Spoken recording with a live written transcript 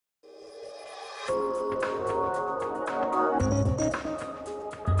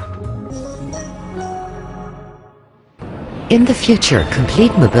In the future,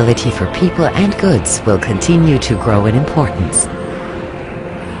 complete mobility for people and goods will continue to grow in importance.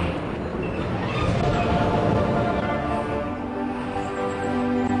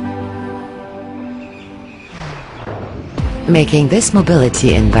 Making this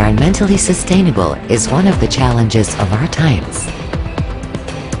mobility environmentally sustainable is one of the challenges of our times.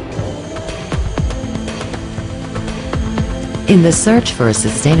 In the search for a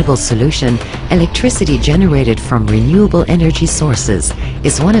sustainable solution, electricity generated from renewable energy sources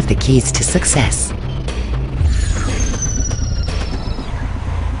is one of the keys to success.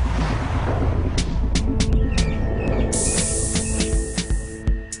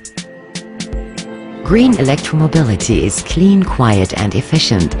 Green electromobility is clean, quiet and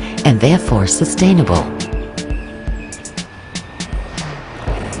efficient, and therefore sustainable.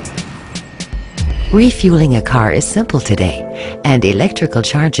 Refueling a car is simple today, and electrical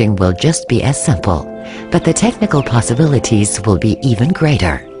charging will just be as simple, but the technical possibilities will be even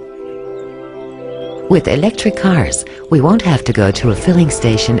greater. With electric cars, we won't have to go to a filling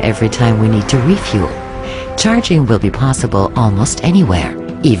station every time we need to refuel. Charging will be possible almost anywhere,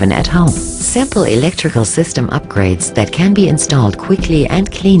 even at home. Simple electrical system upgrades that can be installed quickly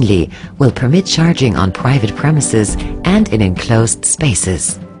and cleanly will permit charging on private premises and in enclosed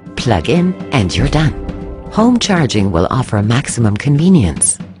spaces. Plug in and you're done. Home charging will offer maximum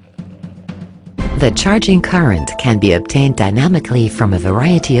convenience. The charging current can be obtained dynamically from a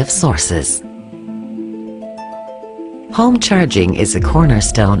variety of sources. Home charging is a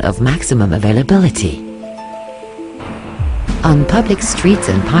cornerstone of maximum availability. On public streets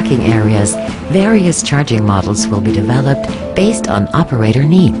and parking areas, various charging models will be developed based on operator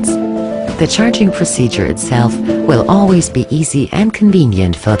needs. The charging procedure itself will always be easy and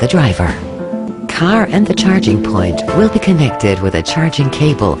convenient for the driver. Car and the charging point will be connected with a charging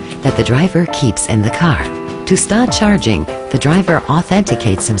cable that the driver keeps in the car. To start charging, the driver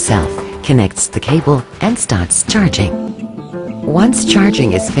authenticates himself, connects the cable, and starts charging. Once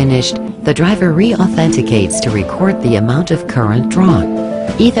charging is finished, the driver re-authenticates to record the amount of current drawn,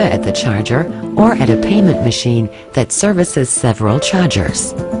 either at the charger or at a payment machine that services several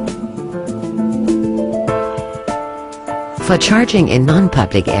chargers. For charging in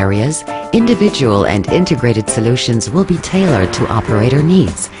non-public areas, individual and integrated solutions will be tailored to operator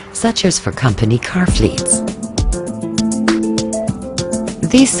needs, such as for company car fleets.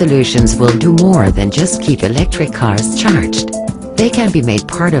 These solutions will do more than just keep electric cars charged. They can be made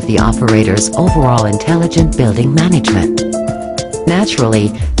part of the operator's overall intelligent building management. Naturally,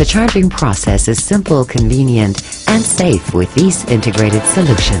 the charging process is simple, convenient, and safe with these integrated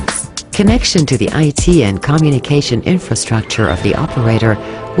solutions. Connection to the IT and communication infrastructure of the operator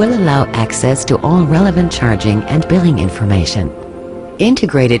will allow access to all relevant charging and billing information.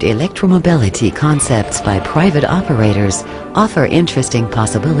 Integrated electromobility concepts by private operators offer interesting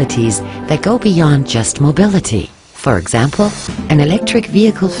possibilities that go beyond just mobility. For example, an electric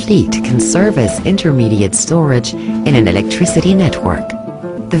vehicle fleet can serve as intermediate storage in an electricity network.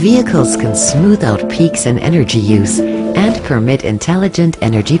 The vehicles can smooth out peaks in energy use and permit intelligent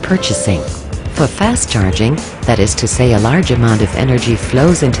energy purchasing. For fast charging, that is to say a large amount of energy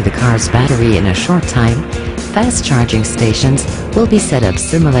flows into the car's battery in a short time, fast charging stations will be set up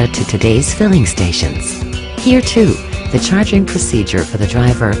similar to today's filling stations. Here too, the charging procedure for the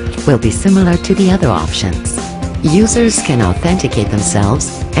driver will be similar to the other options. Users can authenticate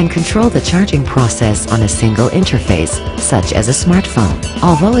themselves and control the charging process on a single interface, such as a smartphone.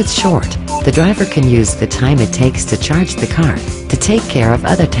 Although it's short, the driver can use the time it takes to charge the car to take care of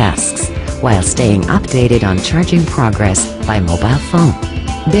other tasks, while staying updated on charging progress by mobile phone.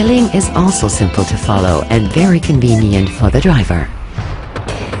 Billing is also simple to follow and very convenient for the driver.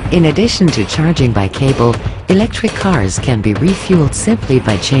 In addition to charging by cable, electric cars can be refueled simply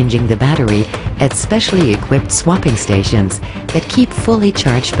by changing the battery at specially equipped swapping stations that keep fully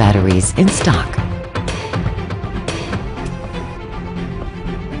charged batteries in stock.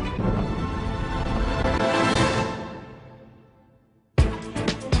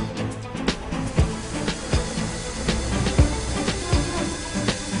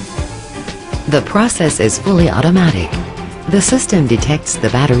 The process is fully automatic. The system detects the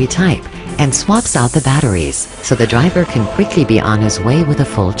battery type and swaps out the batteries, so the driver can quickly be on his way with a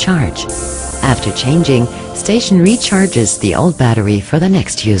full charge. After changing, station recharges the old battery for the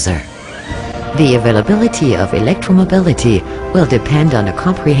next user. The availability of electromobility will depend on a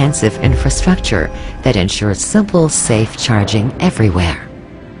comprehensive infrastructure that ensures simple, safe charging everywhere.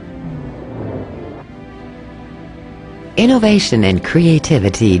 Innovation and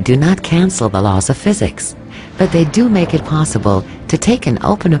creativity do not cancel the laws of physics, but they do make it possible to take an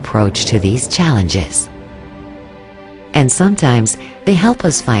open approach to these challenges. And sometimes they help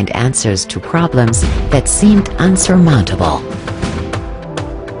us find answers to problems that seemed unsurmountable.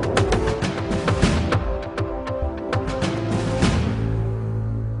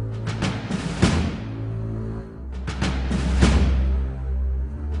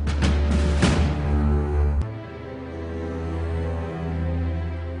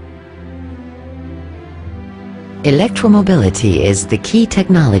 Electromobility is the key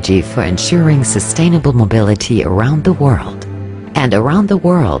technology for ensuring sustainable mobility around the world. And around the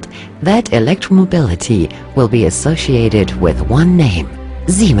world, that electromobility will be associated with one name: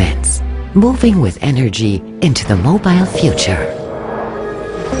 Siemens, moving with energy into the mobile future.